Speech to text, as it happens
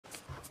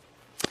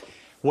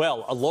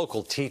Well, a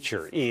local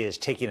teacher is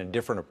taking a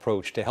different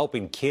approach to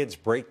helping kids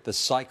break the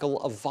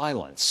cycle of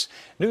violence.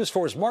 News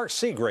 4's Mark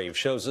Segraves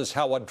shows us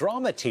how a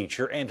drama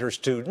teacher and her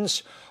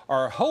students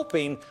are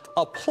hoping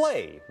a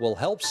play will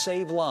help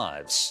save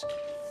lives.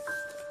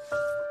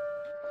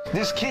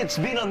 This kid's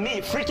been on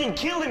me, freaking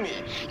killing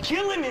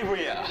me,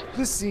 Rhea.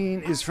 This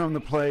scene is from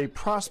the play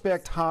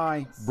Prospect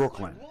High,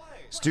 Brooklyn.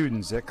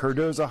 Students at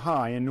Cardozo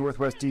High in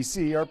Northwest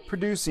D.C. are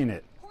producing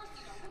it.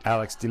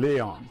 Alex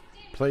DeLeon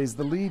plays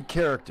the lead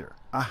character,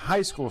 a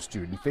high school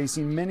student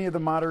facing many of the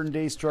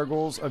modern-day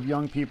struggles of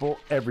young people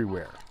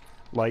everywhere,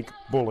 like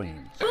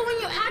bullying. But when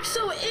you act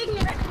so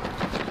ignorant...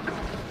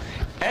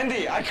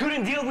 Andy, I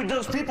couldn't deal with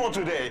those people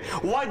today.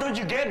 Why don't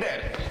you get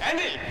that?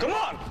 Andy, come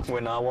on!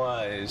 When I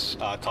was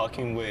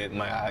talking with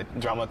my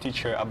drama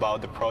teacher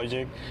about the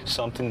project,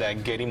 something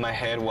that get in my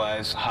head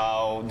was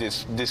how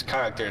this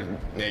character,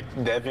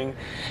 Devin,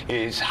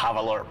 have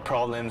a lot of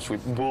problems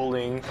with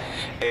bullying,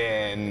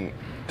 and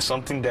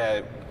something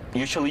that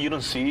usually you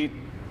don't see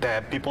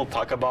that people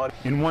talk about.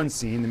 In one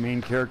scene, the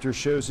main character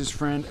shows his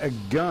friend a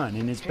gun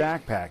in his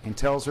backpack and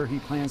tells her he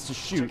plans to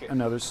shoot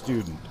another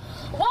student.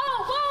 Whoa,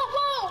 whoa,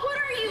 whoa! What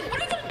are you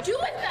going to do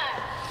with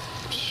that?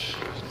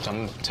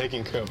 I'm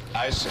taking care of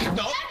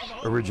no.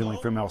 Originally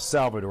from El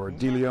Salvador,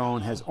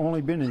 DeLeon has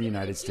only been in the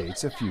United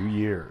States a few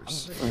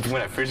years.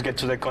 When I first get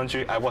to the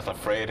country, I was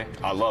afraid.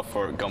 I love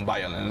for gun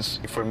violence.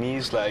 For me,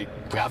 it's like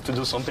we have to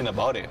do something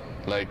about it.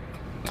 Like,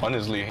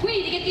 honestly. We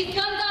need to get these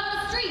guns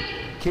off the street!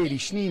 Katie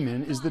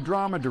Schneeman is the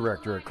drama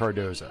director at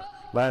Cardozo.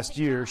 Last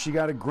year, she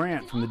got a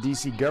grant from the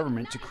D.C.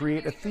 government to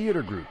create a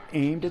theater group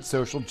aimed at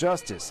social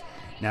justice.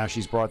 Now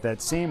she's brought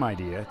that same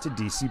idea to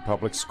D.C.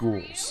 public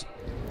schools.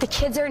 The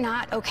kids are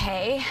not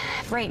okay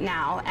right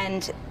now,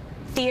 and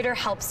theater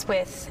helps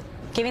with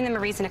giving them a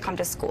reason to come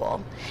to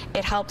school.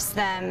 It helps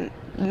them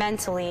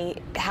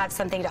mentally have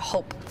something to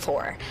hope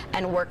for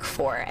and work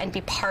for and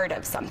be part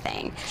of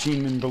something.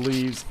 Schneeman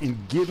believes in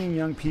giving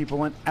young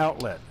people an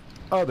outlet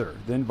other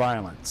than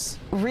violence.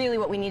 Really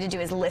what we need to do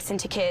is listen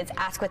to kids,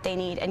 ask what they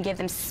need, and give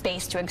them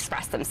space to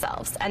express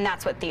themselves, and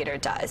that's what theater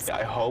does.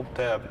 I hope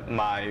that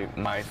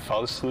my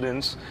fellow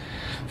students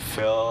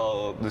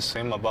feel the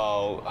same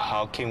about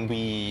how can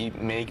we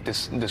make the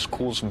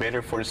schools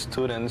better for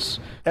students.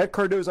 At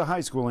Cardozo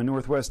High School in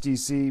Northwest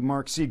D.C.,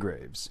 Mark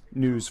Segraves,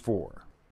 News 4.